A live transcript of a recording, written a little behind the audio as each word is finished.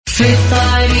في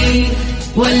الطريق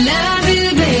ولا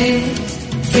بالبيت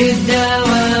في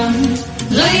الدوام،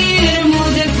 غير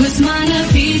مودك واسمعنا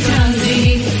في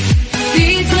ترانزيت.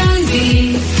 في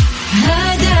ترانزيت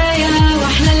هدايا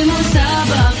واحلى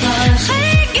المسابقة،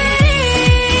 خليك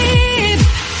قريب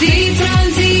في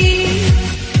ترانزيت.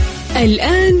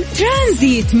 الآن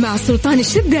ترانزيت مع سلطان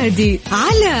الشدادي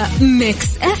على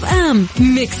ميكس اف ام.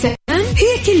 ميكس اف ام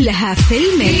هي كلها في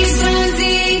الميكس.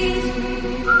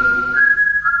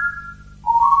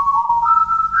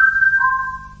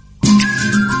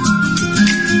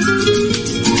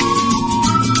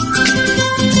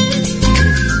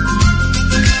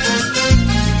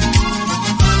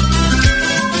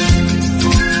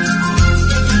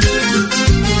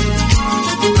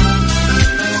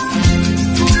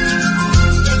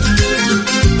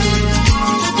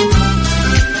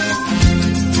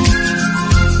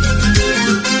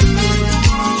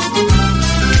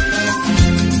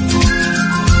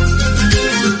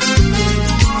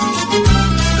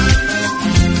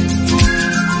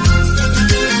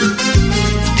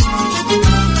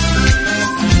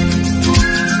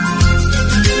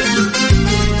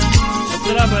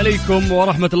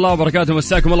 ورحمة الله وبركاته.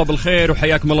 مساكم الله بالخير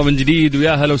وحياكم الله من جديد،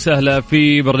 ويا هلا وسهلا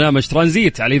في برنامج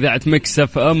ترانزيت على إذاعة ميكس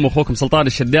اف ام. أخوكم سلطان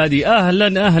الشدادي.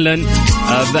 أهلا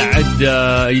بعد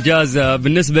إجازة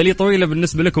بالنسبة لي طويلة،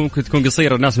 بالنسبة لكم ممكن تكون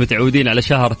قصيرة، الناس متعودين على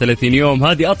شهر 30 يوم.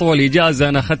 هذه أطول إجازة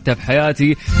أنا أخذتها في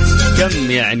حياتي.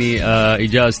 كم يعني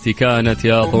إجازتي كانت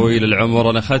يا طويل العمر؟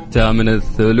 أنا أخذتها من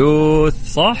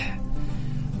الثلوث، صح؟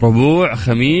 ربوع،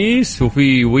 خميس،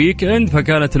 وفي ويكند،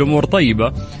 فكانت الأمور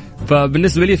طيبة.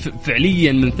 فبالنسبة لي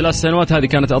فعليا من 3 سنوات هذه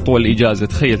كانت أطول إجازة.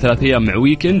 تخيل 3 أيام مع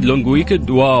ويكند، لونج ويكند،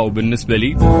 واو بالنسبة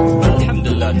لي. الحمد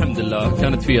لله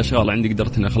كانت في أشغال عندي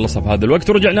قدرت أن أخلصها في هذا الوقت.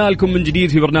 ورجعنا لكم من جديد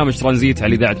في برنامج ترانزيت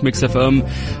على إذاعة ميكس اف ام.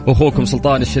 أخوكم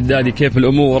سلطان الشدادي. كيف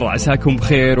الأمور؟ عساكم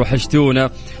بخير وحشتونا.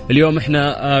 اليوم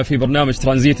إحنا في برنامج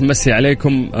ترانزيت نمسي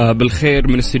عليكم بالخير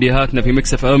من استديوهاتنا في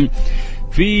ميكس اف ام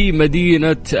في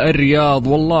مدينة الرياض.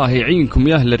 والله يعينكم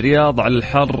يا أهل الرياض على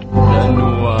الحر،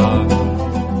 لأنه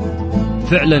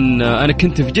فعلا أنا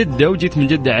كنت في جدة وجيت من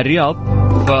جدة على الرياض،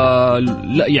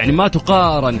 فلا يعني ما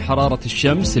تقارن حرارة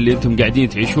الشمس اللي أنتم قاعدين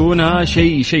تعيشونها.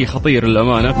 شيء خطير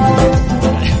للأمانة.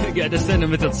 قاعد استنى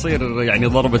متى تصير يعني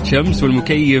ضربة شمس،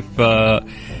 والمكيف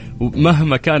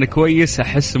مهما كان كويس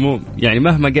أحس يعني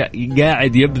مهما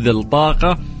قاعد يبذل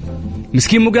طاقة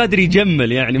مسكين مو قادر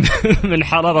يجمل يعني من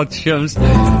حرارة الشمس.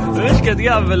 ايش قد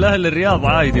قابل اهل الرياض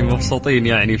عادي مبسوطين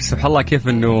يعني. سبحان الله كيف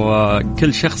انه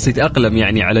كل شخص يتأقلم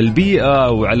يعني على البيئة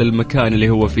وعلى المكان اللي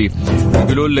هو فيه.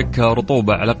 يقولون لك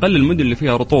رطوبة، على الأقل المدن اللي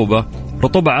فيها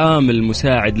رطوبة عامل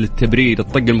مساعد للتبريد.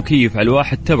 الطق المكيف على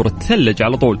الواحد تبرد تثلج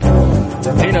على طول.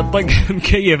 هنا الطق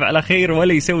مكيف على خير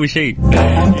ولا يسوي شيء،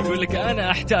 يقول لك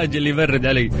أنا أحتاج اللي يبرد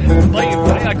علي.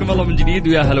 طيب حياكم الله من جديد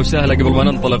ويا هلا وسهلا. قبل ما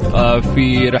ننطلق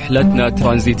في رحلتنا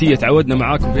ترانزيتية، تعودنا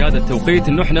معاكم في هذا التوقيت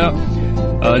إنه إحنا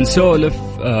نسولف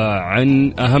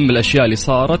عن أهم الأشياء اللي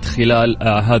صارت خلال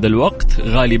هذا الوقت.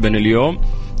 غالبا اليوم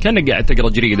كأنك قاعد تقرأ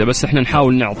جريدة، بس إحنا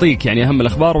نحاول نعطيك يعني أهم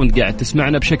الأخبار وأنت قاعد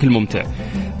تسمعنا بشكل ممتع.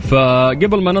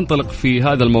 فقبل ما ننطلق في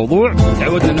هذا الموضوع،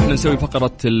 تعودنا إن إحنا نسوي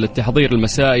فقرة التحضير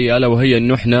المسائي، ألا وهي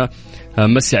إنه إحنا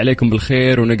مسي عليكم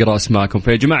بالخير ونقرأ اسماءكم.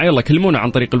 فيا جماعة يلا كلمونا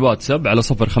عن طريق الواتساب على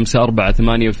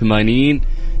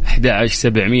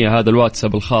 0548811700. هذا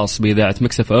الواتساب الخاص بإذاعة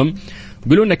ميكس اف ام.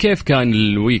 قولوا لنا كيف كان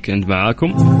الويكند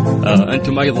معاكم.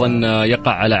 أنتم أيضا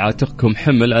يقع على عاتقكم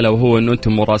حمل، ألا وهو أنه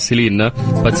أنتم مراسليننا،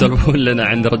 فتسولفون لنا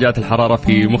عن درجات الحرارة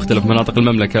في مختلف مناطق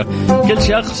المملكة. كل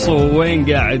شخص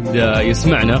وين قاعد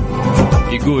يسمعنا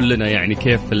يقول لنا يعني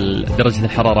كيف درجة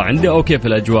الحرارة عنده أو كيف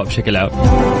الأجواء بشكل عام.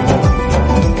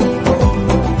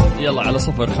 يلا على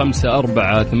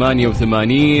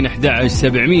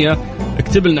 0548811700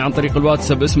 اكتب لنا عن طريق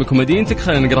الواتساب اسمك ومدينتك.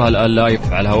 خلينا نقراها الآن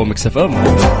لايف على هوا ميكس اف ام.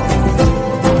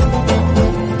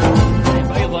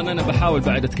 أيضا أنا بحاول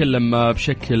بعد أتكلم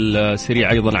بشكل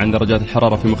سريع أيضا عن درجات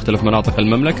الحرارة في مختلف مناطق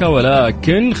المملكة،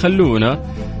 ولكن خلونا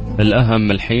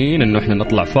الأهم الحين إنه إحنا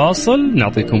نطلع فاصل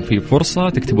نعطيكم فيه فرصة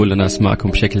تكتبوا لنا اسماءكم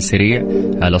بشكل سريع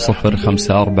على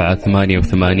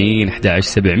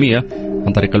 0548811700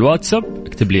 عن طريق الواتساب.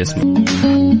 اكتب لي اسمك.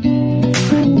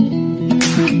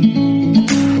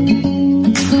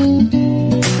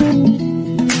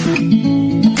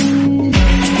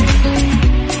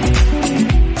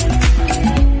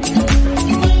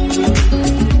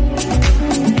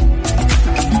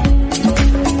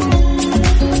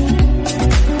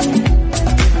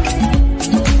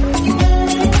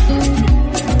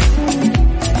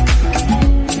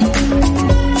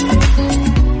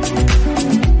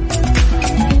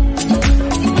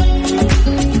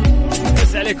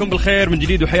 بالخير من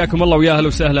جديد وحياكم الله ويا هلا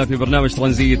وسهلا في برنامج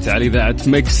ترانزيت على إذاعة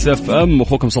ميكس اف ام.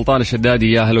 أخوكم سلطان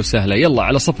الشدادي، يا هلا وسهلا. يلا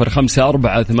على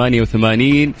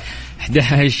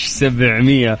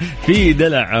 0548811700 في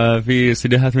دلع في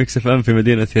استديوهات ميكس اف ام في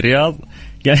مدينة الرياض.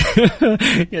 قاعد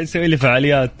يسوي لي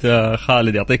فعاليات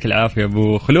خالد، يعطيك العافية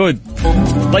أبو خلود.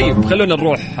 طيب خلونا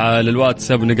نروح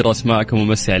للواتساب نقرأ اسماءكم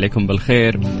ومسي عليكم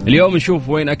بالخير. اليوم نشوف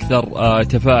وين أكثر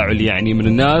تفاعل يعني من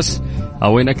الناس،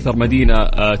 أو وين أكثر مدينة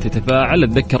تتفاعل.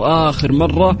 أتذكر آخر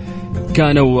مرة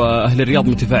كانوا أهل الرياض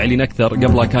متفاعلين أكثر،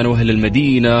 قبلها كانوا أهل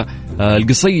المدينة.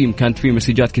 القصيم كانت فيه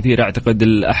مسجات كثيرة أعتقد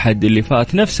الأحد اللي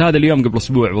فات، نفس هذا اليوم قبل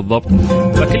أسبوع بالضبط.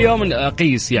 فكل يوم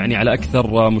قيس يعني على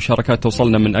أكثر مشاركات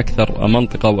توصلنا من أكثر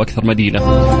منطقة وأكثر مدينة.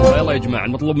 فيلا يا جماعة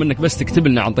المطلوب منك بس تكتب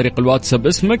لنا عن طريق الواتساب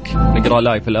اسمك، نقرأ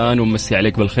لايف الآن ونمسي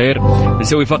عليك بالخير.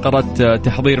 نسوي فقرة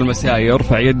تحضير المساء،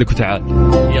 ارفع يدك وتعال.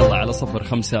 يلا على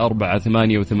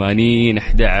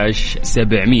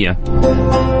 0548811700.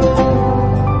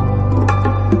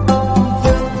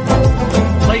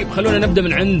 خلونا نبدأ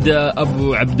من عند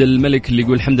أبو عبد الملك اللي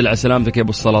يقول الحمد لله على سلامتك يا أبو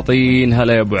السلاطين.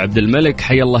 هلا يا أبو عبد الملك،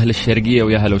 حيا الله للشرقية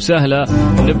ويا هلا وسهلا.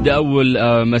 نبدأ أول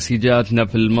مسيجاتنا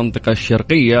في المنطقة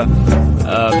الشرقية،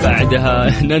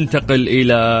 بعدها ننتقل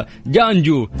إلى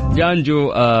جانجو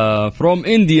from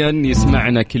Indian،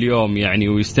 يسمعنا كل يوم يعني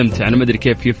ويستمتع. أنا ما أدري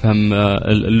كيف يفهم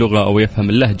اللغة أو يفهم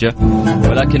اللهجة،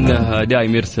 ولكنه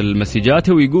دائما يرسل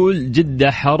مسيجاته ويقول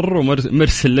جدة حر،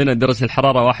 ومرسل لنا درجة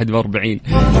الحرارة 41.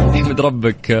 احمد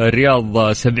ربك،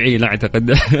 الرياض 70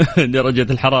 أعتقد درجة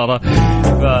الحرارة،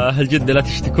 فهل جدة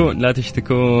لا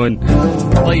تشتكون.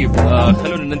 طيب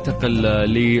خلونا ننتقل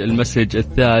للمسج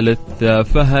الثالث.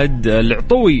 فهد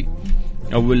العطوي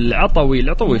أو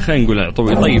العطوي خلينا نقول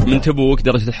العطوي. طيب من تبوك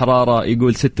درجة الحرارة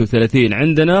يقول 36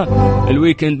 عندنا.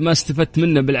 الويكند ما استفدت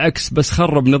منه، بالعكس بس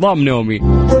خرب نظام نومي.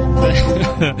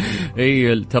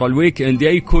 اي ترى الويكند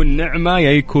يا يكون نعمة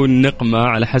يا يكون نقمة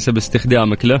على حسب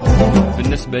استخدامك له.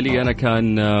 بالنسبة لي أنا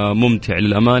كان ممتع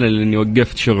للأمانة، لأني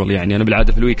وقفت شغل. يعني أنا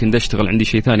بالعادة في الويكند أشتغل، عندي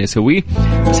شيء ثاني أسويه،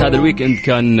 بس هذا الويكند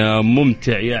كان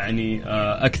ممتع يعني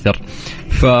أكثر.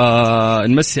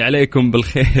 فنمسي عليكم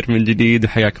بالخير من جديد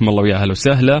وحياكم الله ويا أهلا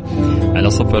وسهلا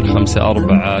على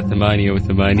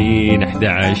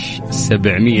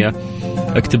 0548811700.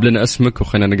 اكتب لنا اسمك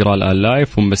وخلينا نقرأ الآن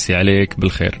لايف ونمسي عليك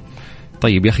بالخير.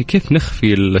 طيب يا أخي كيف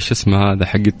نخفي شو اسمه هذا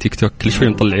حق التيك توك؟ كل شوي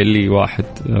نطلع لي واحد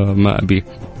ما أبيه.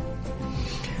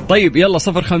 طيب يلا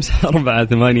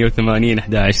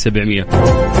 0548811700.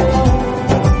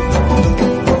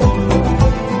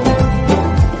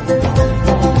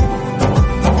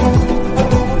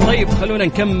 طيب خلونا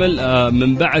نكمل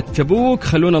من بعد تبوك.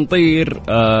 خلونا نطير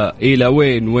إلى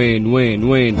وين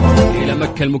إلى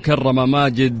مكة المكرمة.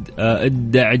 ماجد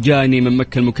الدعجاني من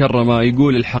مكة المكرمة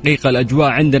يقول الحقيقة الأجواء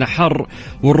عندنا حر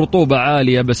والرطوبة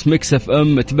عالية، بس ميكس اف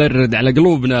ام تبرد على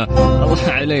قلوبنا. الله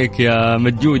عليك يا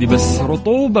مجودي، بس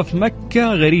رطوبة في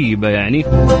مكة غريبة يعني.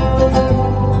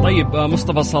 طيب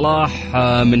مصطفى صلاح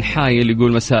من حايل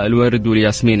يقول مساء الورد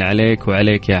والياسمين عليك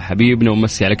وعليك يا حبيبنا،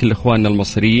 ومسي على كل إخواننا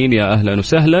المصريين، يا أهلا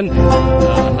وسهلا.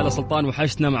 هلا سلطان،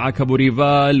 وحشنا معك أبو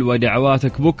ريفال،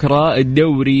 ودعواتك بكرة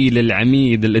الدوري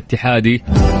للعميد الاتحادي.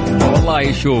 والله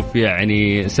يشوف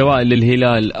يعني سواء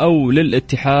للهلال أو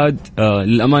للاتحاد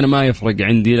للأمانة ما يفرق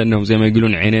عندي، لأنهم زي ما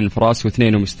يقولون عينين فراس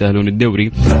واثنينهم يستاهلون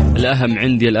الدوري. الأهم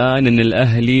عندي الآن أن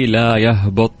الأهلي لا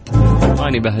يهبط.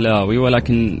 ماني بهلاوي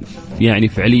ولكن يعني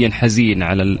فعليا حزين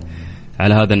على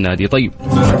هذا النادي. طيب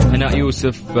هناء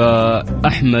يوسف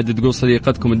أحمد تقول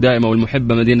صديقتكم الدائمة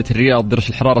والمحبة مدينة الرياض درجة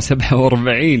الحرارة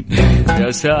 47.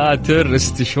 يا ساتر،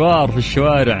 استشوار في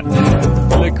الشوارع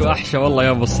لك وأحشى والله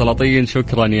يا أبو السلاطين.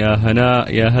 شكرا يا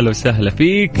هناء، يا هلا وسهلا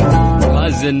فيك.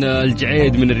 مازن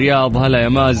الجعيد من الرياض، هلا يا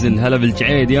مازن، هلا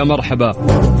بالجعيد، يا مرحبا.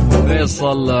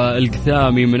 فيصل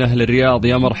الكثامي من أهل الرياض،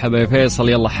 يا مرحبا يا فيصل،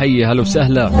 يلا حي، هلا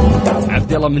وسهلا.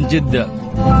 عبد الله من جدة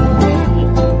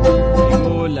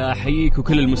يقول أحييك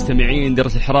وكل المستمعين،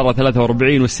 درجة الحرارة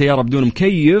 43 والسيارة بدون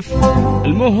مكيف.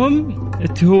 المهم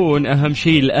تهون، أهم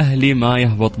شيء الأهلي ما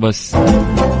يهبط. بس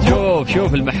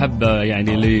شوف المحبة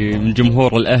يعني اللي من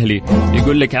جمهور الأهلي،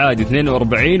 يقول لك عادي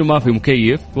 42 وما في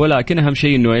مكيف، ولكن أهم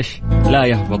شيء إنه إيش؟ لا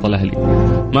يهبط الأهلي،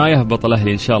 ما يهبط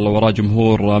الأهلي إن شاء الله، وراه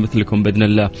جمهور مثلكم بإذن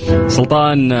الله.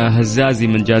 سلطان هزازي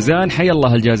من جازان، حي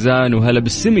الله الجازان وهلا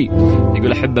بالسمي،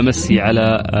 يقول أحب أمسي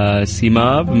على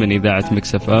سيماب من إذاعة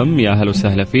ميكس اف ام، يا هلا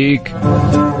وسهلا فيك.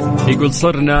 يقول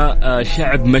صرنا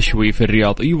شعب مشوي في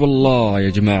الرياض. اي والله يا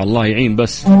جماعة الله يعين.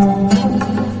 بس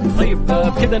طيب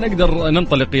بكذا نقدر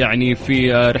ننطلق يعني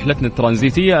في رحلتنا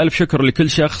الترانزيتية. ألف شكر لكل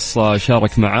شخص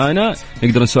شارك معانا،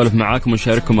 نقدر نسولف معاكم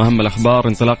ونشارككم أهم الأخبار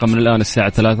انطلاقا من الآن الساعة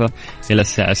 3 إلى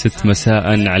الساعة 6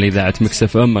 مساء على إذاعة ميكس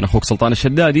اف ام. أنا أخوك سلطان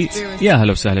الشدادي، يا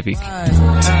هلا وسهلا فيك.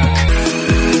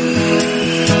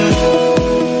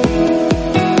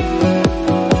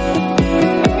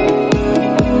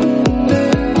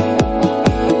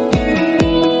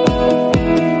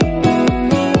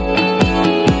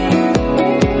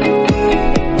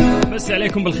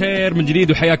 عليكم بالخير من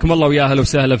جديد وحياكم الله ويا اهلا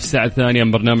وسهلا في الساعة الثانية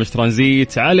من برنامج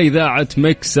ترانزيت على إذاعة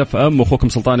ميكس اف ام. أخوكم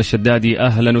سلطان الشدادي،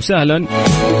 أهلا وسهلا يا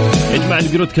جماعة. اللي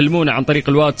تقدروا تكلمونا عن طريق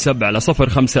الواتساب على 0548811700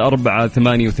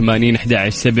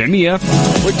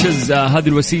 هذه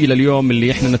الوسيلة اليوم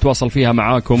اللي احنا نتواصل فيها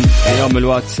معاكم. اليوم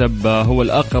الواتساب هو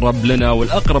الأقرب لنا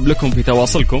والأقرب لكم في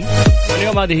تواصلكم.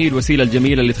 اليوم هذه هي الوسيلة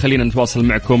الجميلة اللي تخلينا نتواصل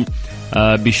معكم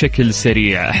بشكل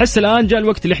سريع. أحس الآن جاء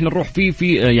الوقت اللي احنا نروح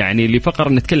فيه يعني لفقرة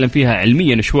نتكلم فيها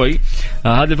علميا شوي.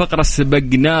 هذه الفقرة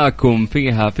سبقناكم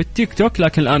فيها في التيك توك،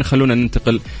 لكن الآن خلونا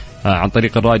ننتقل عن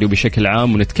طريق الراديو بشكل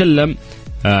عام ونتكلم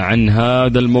عن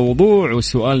هذا الموضوع.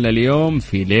 وسؤالنا اليوم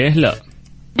في ليه لا.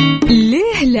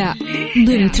 ليه لا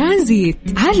ضمن ترانزيت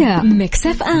على ميكس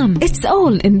اف ام. It's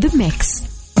all in the mix.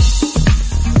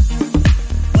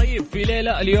 في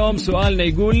ليلة اليوم سؤالنا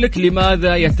يقول لك: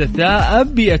 لماذا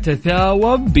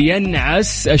يتثاوب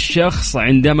ينعس الشخص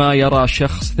عندما يرى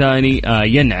شخص ثاني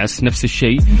ينعس نفس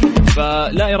الشيء؟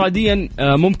 فلا إراديا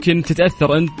ممكن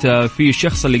تتأثر أنت في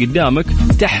الشخص اللي قدامك،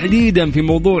 تحديدا في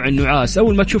موضوع النعاس.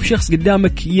 أول ما تشوف شخص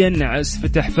قدامك ينعس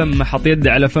فتح فمه حط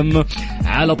يده على فمه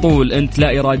على طول أنت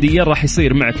لا إراديا راح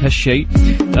يصير معك هالشيء.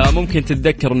 ممكن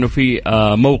تتذكر أنه في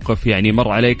موقف يعني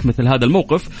مر عليك مثل هذا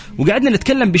الموقف، وقعدنا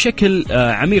نتكلم بشكل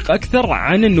عميق أكثر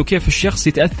عن أنه كيف الشخص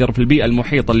يتأثر في البيئة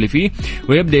المحيطة اللي فيه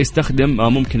ويبدأ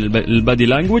يستخدم ممكن البادي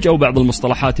لانجوج أو بعض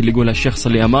المصطلحات اللي يقولها الشخص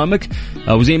اللي أمامك.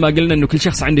 وزي ما قلنا أنه كل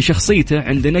شخص عنده شخصيته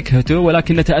عنده نكهته،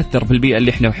 ولكن نتأثر في البيئة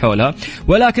اللي احنا حولها.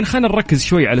 ولكن خلينا نركز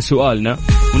شوي على سؤالنا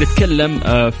ونتكلم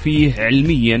فيه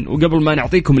علميا. وقبل ما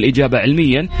نعطيكم الإجابة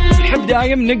علميا نحب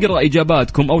دائما نقرأ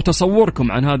إجاباتكم أو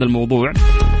تصوركم عن هذا الموضوع.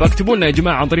 فاكتبوا لنا يا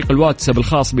جماعة عن طريق الواتساب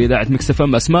الخاص بإذاعة ميكس اف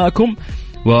ام أسماءكم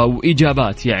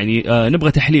وإجابات. يعني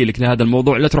نبغى تحليلك لهذا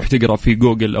الموضوع، لا تروح تقرأ في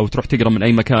جوجل أو تروح تقرأ من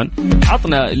أي مكان،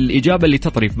 عطنا الإجابة اللي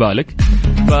تطري في بالك.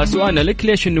 فسؤالنا لك: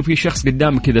 ليش إنه في شخص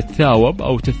قدامك كذا تثاوب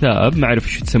أو تثاءب، ما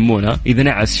أعرف شو تسمونها، إذا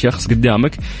نعس شخص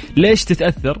قدامك ليش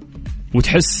تتأثر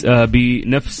وتحس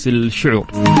بنفس الشعور؟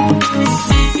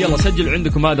 يلا سجلوا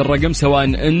عندكم هذا الرقم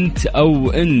سواء أنت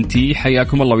أو أنتي،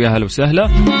 حياكم الله ويا هلا وسهلا.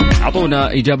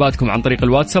 أعطونا إجاباتكم عن طريق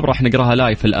الواتساب راح نقراها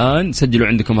لايف الآن. سجلوا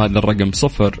عندكم هذا الرقم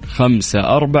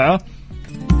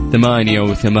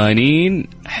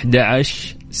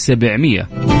 0548811700.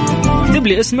 اكتب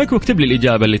لي اسمك واكتب لي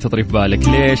الإجابة اللي تطري في بالك.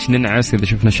 ليش ننعس إذا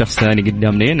شفنا شخص ثاني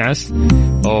قدامنا ينعس؟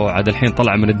 عاد الحين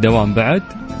طلع من الدوام بعد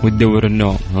وتدور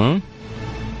النوم.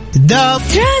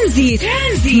 ترانزيت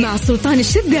مع سلطان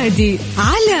الشدادي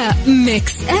على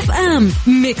ميكس اف ام.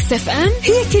 ميكس اف ام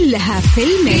هي كلها في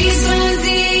الميكس.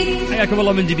 حياكم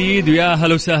الله من جديد ويا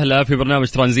هلا وسهلا في برنامج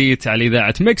ترانزيت على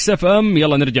إذاعة ميكس اف ام.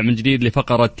 يلا نرجع من جديد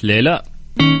لفقرة ليلى.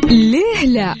 ليه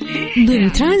لا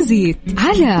ضمن ترانزيت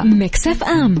على ميكس اف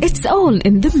ام. It's all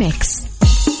in the mix.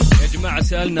 يا جماعة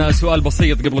سألنا سؤال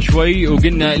بسيط قبل شوي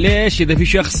وقلنا ليش إذا في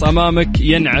شخص أمامك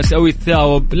ينعس أو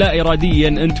يتثاوب لا إراديا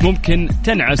أنت ممكن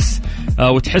تنعس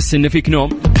وتحس إن فيك نوم،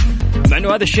 مع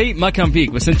إنه هذا الشيء ما كان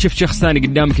فيك، بس أنت شفت شخص ثاني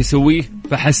قدامك يسويه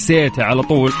فحسيته على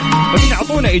طول. فقلنا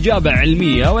أعطونا إجابة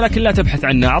علمية ولكن لا تبحث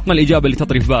عنها، عطنا الإجابة اللي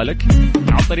تطري في بالك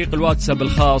عن طريق الواتساب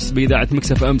الخاص بإذاعة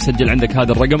ميكس اف ام. سجل عندك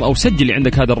هذا الرقم أو سجلي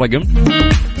عندك هذا الرقم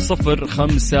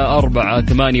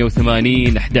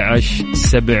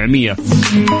 0548811700.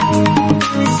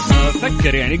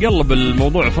 فكر يعني قلب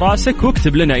الموضوع في راسك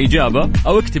واكتب لنا إجابة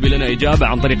أو اكتبي لنا إجابة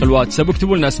عن طريق الواتساب.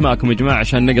 واكتبوا لنا أسماءكم يا جماعة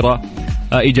عشان نقرأ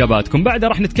إجاباتكم. بعدها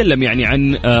راح نتكلم يعني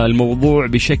عن الموضوع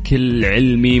بشكل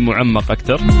علمي معمق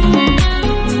أكثر.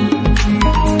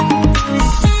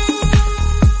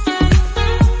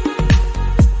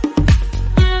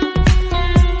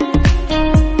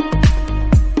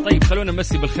 طيب خلونا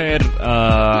نمسي بالخير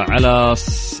على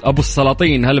أبو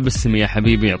السلاطين. هلا بالسم يا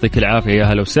حبيبي، يعطيك العافية، يا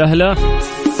هلا وسهلا.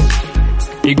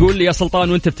 يقول لي: يا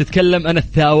سلطان وانت بتتكلم انا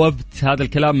تثاوبت. هذا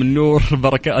الكلام من نور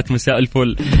بركات، مساء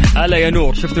الفل. هلا يا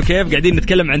نور، شفتوا كيف قاعدين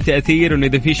نتكلم عن تأثير انه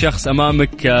اذا في شخص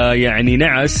امامك يعني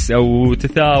نعس او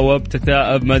تثاوب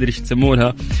تثاءب ما ادري ايش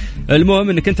تسمونها، المهم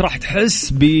انك انت راح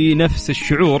تحس بنفس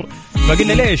الشعور.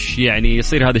 فقلنا ليش يعني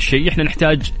يصير هذا الشيء، احنا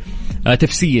نحتاج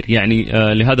تفسير يعني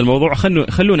لهذا الموضوع.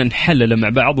 خلونا نحلله مع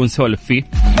بعض ونسولف فيه.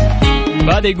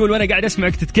 فهذا يقول: وانا قاعد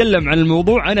اسمعك تتكلم عن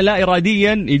الموضوع انا لا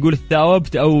اراديا يقول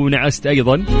ثاوبت او نعست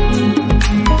ايضا.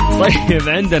 طيب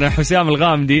عندنا حسام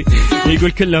الغامدي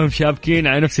يقول: كلهم شابكين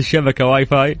على نفس الشبكه واي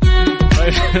فاي.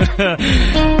 طيب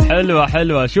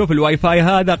حلوه. شوف الواي فاي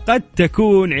هذا قد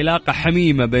تكون علاقه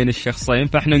حميمه بين الشخصين،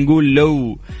 فاحنا نقول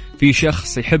لو في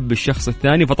شخص يحب الشخص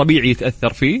الثاني فطبيعي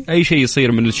يتأثر فيه. أي شيء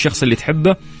يصير من الشخص اللي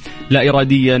تحبه لا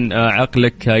إراديا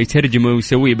عقلك يترجمه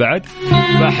ويسويه بعد.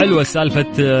 فحلوة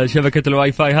سالفة شبكة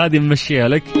الواي فاي هذه ممشيها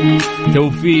لك.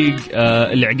 توفيق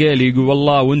العقيلي يقول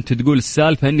والله وانت تقول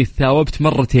السالفة اني ثاوبت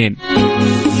مرتين.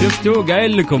 شفتوا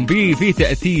قايل لكم في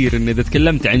تأثير ان اذا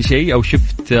تكلمت عن شيء او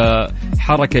شفت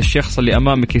حركة الشخص اللي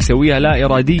امامك يسويها لا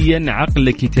إراديا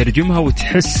عقلك يترجمها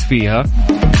وتحس فيها.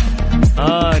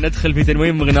 ندخل في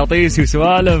تنويم مغناطيسي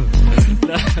وسوالف.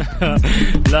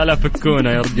 لا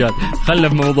فكونا يا رجال. خلنا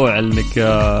في موضوع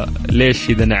انك ليش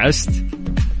اذا نعست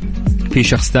في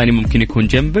شخص ثاني ممكن يكون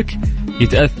جنبك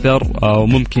يتأثر أو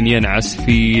ممكن ينعس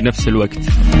في نفس الوقت.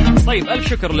 طيب ألف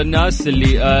شكر للناس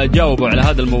اللي جاوبوا على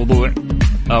هذا الموضوع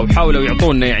أو حاولوا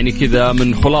يعطونا يعني كذا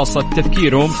من خلاصة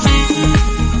تفكيرهم.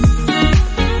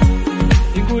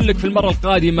 يقول لك في المرة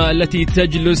القادمة التي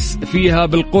تجلس فيها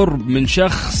بالقرب من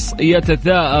شخص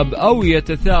يتثاءب أو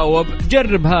يتثاوب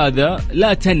جرب هذا،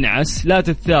 لا تنعس لا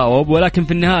تتثاوب، ولكن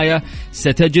في النهاية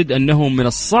ستجد أنه من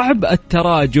الصعب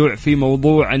التراجع في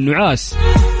موضوع النعاس.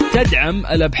 تدعم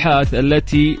الأبحاث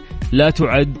التي لا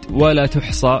تعد ولا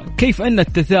تحصى كيف أن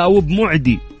التثاوب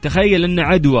معدي. تخيل أن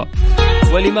عدوى.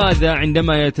 ولماذا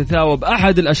عندما يتثاوب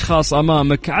أحد الأشخاص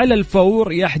أمامك على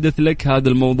الفور يحدث لك هذا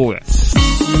الموضوع؟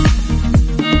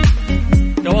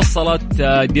 توصلت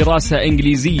دراسة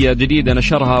إنجليزية جديدة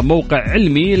نشرها موقع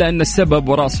علمي لأن السبب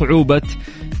وراء صعوبة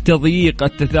تضييق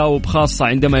التثاوب خاصة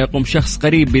عندما يقوم شخص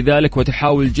قريب بذلك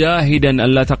وتحاول جاهدا أن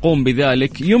لا تقوم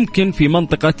بذلك يمكن في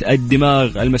منطقة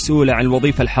الدماغ المسؤولة عن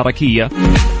الوظيفة الحركية.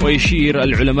 ويشير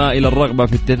العلماء إلى الرغبة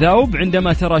في التثاوب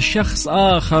عندما ترى شخص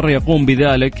آخر يقوم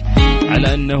بذلك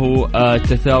على أنه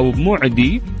التثاوب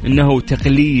معدي، أنه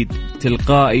تقليد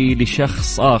تلقائي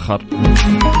لشخص آخر.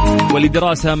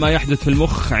 ولدراسة ما يحدث في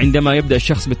المخ عندما يبدأ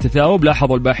الشخص بالتثاوب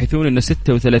لاحظوا الباحثون أن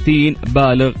 36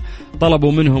 بالغ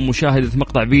طلبوا منهم مشاهدة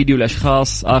مقطع فيديو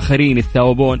لأشخاص آخرين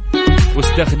يتثاوبون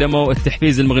واستخدموا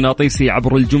التحفيز المغناطيسي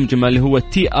عبر الجمجمة اللي هو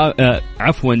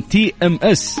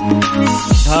TMS.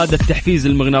 هذا التحفيز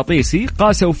المغناطيسي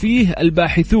قاسوا فيه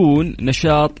الباحثون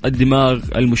نشاط الدماغ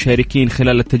المشاركين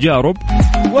خلال التجارب.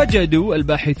 وجدوا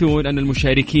الباحثون أن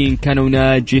المشاركين كانوا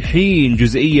ناجحين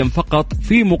جزئيا فقط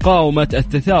في مقاومة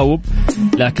التثاوب،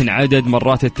 لكن عدد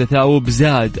مرات التثاوب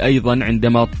زاد أيضا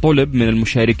عندما طلب من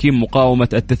المشاركين مقاومة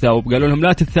التثاوب. قالوا لهم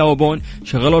لا تتثاوبون،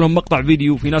 شغلوا لهم مقطع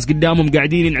فيديو في ناس قدامهم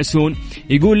قاعدين ينعسون،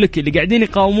 يقول لك اللي قاعدين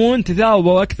يقاومون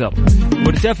تثاوبوا أكثر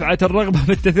وارتفعت الرغبة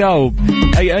في التثاوب،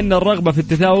 أي أن الرغبة في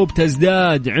التثاوب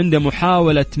تزداد عند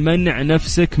محاولة منع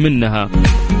نفسك منها.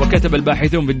 وكتب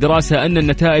الباحثون في الدراسة أن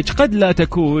النتائج قد لا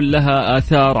تكون لها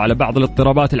آثار على بعض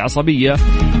الاضطرابات العصبية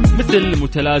مثل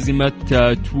متلازمة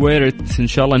تويرت إن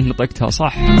شاء الله أن نطقتها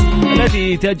صح،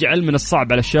 التي تجعل من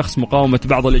الصعب على الشخص مقاومة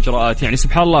بعض الإجراءات. يعني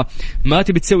سبحان الله ما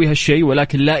تبي تسوي هالشيء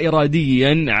ولكن لا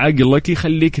إراديا عقلك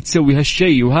يخليك تسوي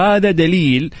هالشيء. وهذا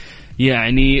دليل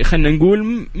يعني خلنا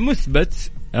نقول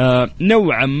مثبت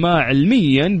نوعا ما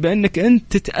علميا بأنك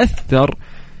أنت تتأثر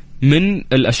من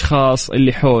الأشخاص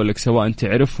اللي حولك سواء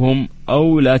تعرفهم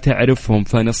أو لا تعرفهم.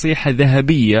 فنصيحة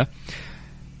ذهبية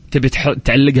تبي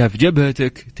تعلقها في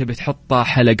جبهتك، تبي تحطها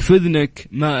حلق في اذنك،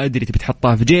 ما أدري تبي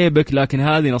تحطها في جيبك، لكن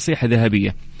هذه نصيحة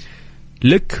ذهبية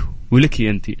لك ولك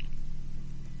أنت.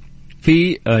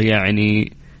 في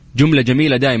يعني جملة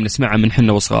جميلة دائما نسمعها من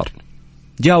حنا وصغار،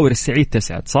 جاور السعيد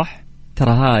تسعد، صح؟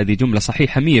 ترى هذه جملة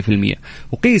صحيحة 100%،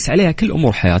 وقيس عليها كل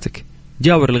أمور حياتك.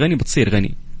 جاور الغني بتصير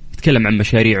غني، تتكلم عن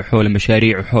مشاريع وحول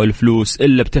مشاريع وحول فلوس،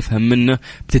 إلا بتفهم منه،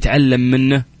 بتتعلم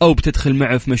منه، أو بتدخل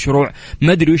معه في مشروع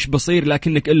ما أدري وش بصير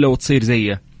لكنك إلا وتصير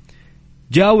زيه.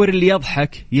 جاور اللي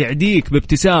يضحك يعديك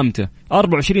بابتسامته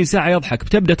 24 ساعة يضحك،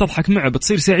 بتبدأ تضحك معه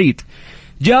بتصير سعيد.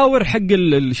 جاور حق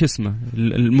شو اسمه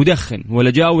المدخن،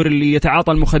 ولا جاور اللي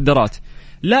يتعاطى المخدرات،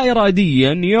 لا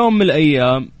إراديا يوم من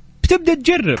الأيام بتبدأ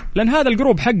تجرب، لأن هذا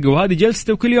الجروب حقه وهذه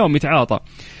جلسته وكل يوم يتعاطى.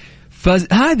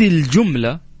 فهذه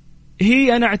الجملة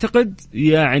هي أنا أعتقد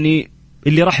يعني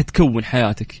اللي راح تكون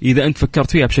حياتك إذا أنت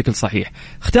فكرت فيها بشكل صحيح.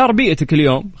 اختار بيئتك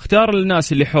اليوم، اختار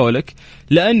الناس اللي حولك،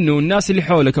 لأنه الناس اللي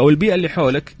حولك أو البيئة اللي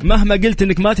حولك مهما قلت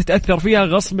أنك ما تتأثر فيها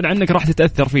غصب عنك راح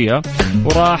تتأثر فيها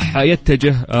وراح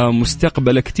يتجه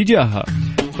مستقبلك تجاهها.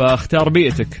 فاختار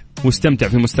بيئتك واستمتع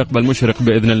في مستقبل مشرق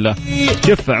بإذن الله.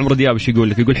 شوف عمرو دياب ايش يقول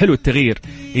لك، يقول حلو التغيير،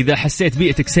 إذا حسيت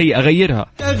بيئتك سيئة غيرها.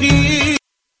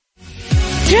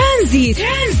 ترانزيت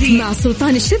مع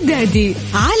سلطان الشدادي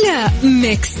على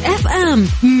ميكس اف ام.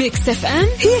 ميكس اف ام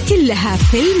هي كلها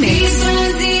في الميكس.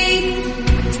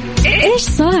 ايش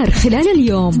صار خلال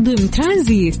اليوم ضمن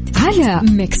ترانزيت على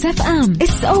ميكس اف ام.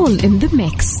 It's all in the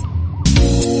mix.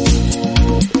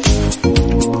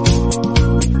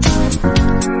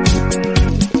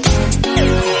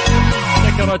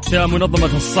 أكدت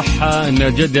منظمة الصحة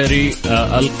أن جدري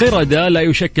القردة لا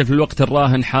يشكل في الوقت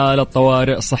الراهن حالة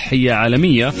طوارئ صحية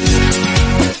عالمية.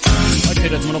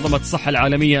 أكدت منظمة الصحة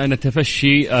العالمية أن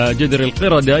تفشي جدري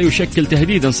القردة يشكل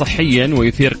تهديدا صحيا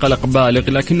ويثير قلق بالغ،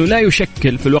 لكنه لا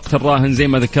يشكل في الوقت الراهن زي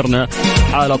ما ذكرنا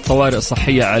حالة طوارئ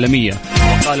صحية عالمية.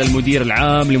 وقال المدير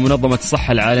العام لمنظمة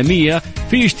الصحة العالمية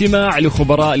في اجتماع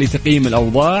لخبراء لتقييم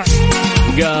الأوضاع،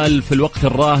 قال في الوقت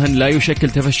الراهن لا يشكل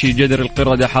تفشي جدري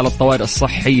القردة حالة طوارئ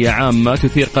صحية عامة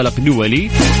تثير قلق دولي.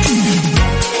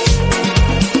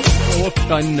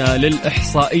 وفقا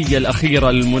للإحصائية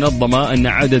الأخيرة للمنظمة أن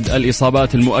عدد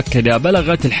الإصابات المؤكدة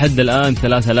بلغت الحد الآن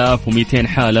 3200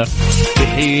 حالة، في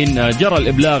حين جرى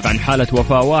الإبلاغ عن حالة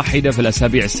وفاة واحدة في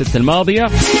الأسابيع الست الماضية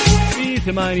في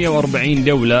 48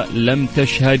 دولة لم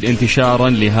تشهد انتشارا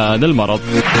لهذا المرض.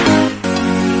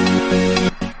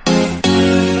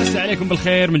 عليكم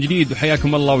بالخير من جديد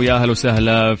وحياكم الله ويا أهلا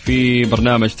وسهلا في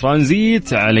برنامج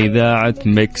ترانزيت على إذاعة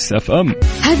ميكس اف ام.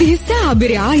 هذه الساعة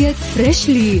برعاية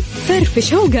فريشلي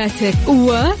فرفش اوقاتك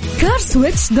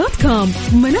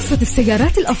وكارسويتش.com منصة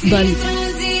السيارات الأفضل.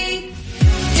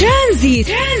 ترانزيت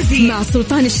مع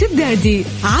سلطان الشدادي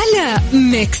على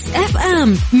ميكس اف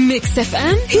ام. ميكس اف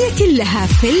ام هي كلها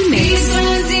في الميكس.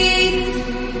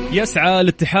 يسعى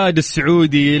الاتحاد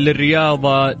السعودي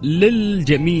للرياضة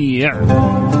للجميع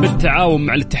بالتعاون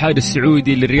مع الاتحاد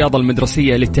السعودي للرياضة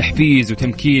المدرسية للتحفيز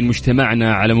وتمكين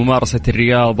مجتمعنا على ممارسة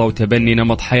الرياضة وتبني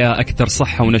نمط حياة أكثر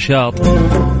صحة ونشاط،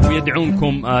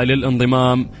 ويدعونكم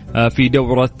للانضمام في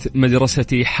دورة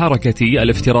مدرستي حركتي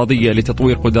الافتراضية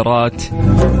لتطوير قدرات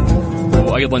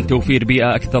وأيضا توفير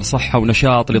بيئة أكثر صحة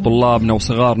ونشاط لطلابنا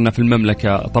وصغارنا في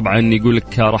المملكة. طبعا يقول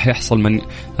لك راح يحصل من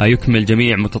يكمل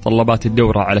جميع متطلبات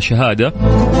الدورة على شهادة،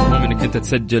 ومنك أنت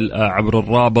تسجل عبر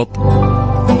الرابط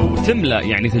وتملأ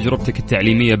يعني تجربتك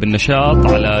التعليمية بالنشاط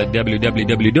على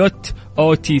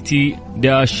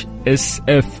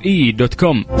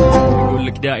www.ott-sfe.com. يقول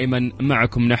لك دائما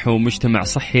معكم نحو مجتمع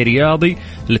صحي رياضي،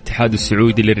 الاتحاد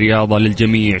السعودي للرياضة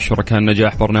للجميع، شركاء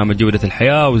النجاح برنامج جودة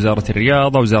الحياة، وزارة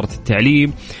الرياضة، وزارة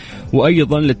التعليم،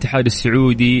 وأيضا الاتحاد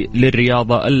السعودي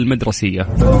للرياضة المدرسية.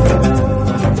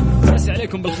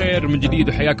 عليكم بالخير من جديد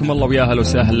وحياكم الله ويا أهلا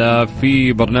وسهلا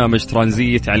في برنامج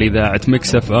ترانزيت على إذاعة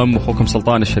ميكس اف ام، أخوكم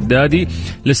سلطان الشدادي.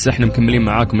 لسه احنا مكملين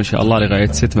معاكم إن شاء الله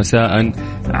لغاية 6 مساء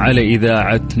على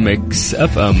إذاعة ميكس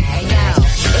اف ام.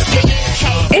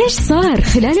 إيش صار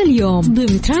خلال اليوم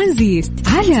ضمن ترانزيت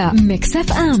على ميكس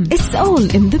اف ام. It's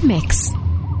all in the mix.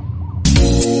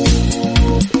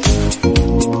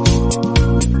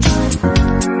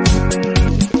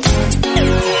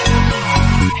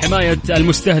 حماية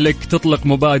المستهلك تطلق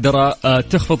مبادرة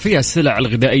تخفض فيها السلع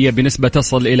الغذائية بنسبة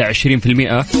تصل إلى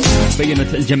 20%.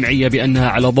 بيّنت الجمعية بأنها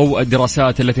على ضوء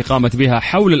الدراسات التي قامت بها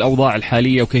حول الأوضاع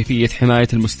الحالية وكيفية حماية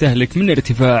المستهلك من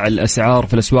ارتفاع الأسعار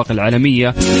في الأسواق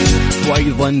العالمية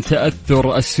وأيضا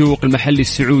تأثر السوق المحلي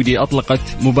السعودي. أطلقت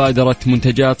مبادرة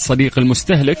منتجات صديق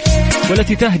المستهلك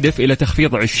والتي تهدف إلى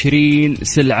تخفيض 20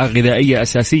 سلعة غذائية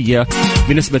أساسية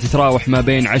بنسبة تتراوح ما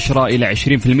بين 10 إلى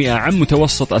 20% عن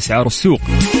متوسط أسعار السوق.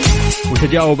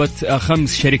 وتجاوبت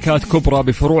 5 شركات كبرى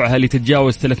بفروعها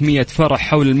لتتجاوز 300 فرع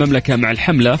حول المملكة مع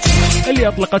الحملة اللي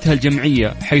أطلقتها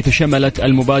الجمعية، حيث شملت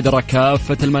المبادرة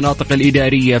كافة المناطق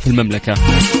الإدارية في المملكة.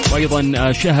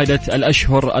 وأيضا شهدت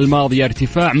الأشهر الماضية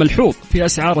ارتفاع ملحوظ في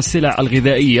أسعار السلع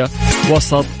الغذائية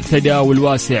وسط تداول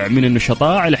واسع من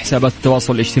النشطاء على حسابات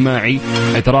التواصل الاجتماعي.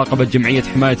 حيث راقبت جمعية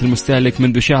حماية المستهلك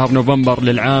منذ شهر نوفمبر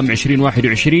للعام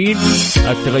 2021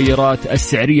 التغيرات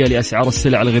السعرية لأسعار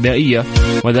السلع الغذائية،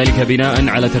 وذلك بناء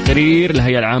على تقرير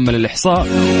الهيئة العامة للإحصاء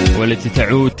والتي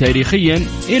تعود تاريخيا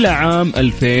إلى عام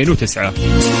 2009.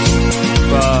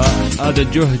 فهذا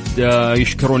الجهد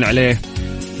يشكرون عليه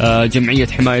جمعية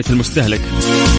حماية المستهلك.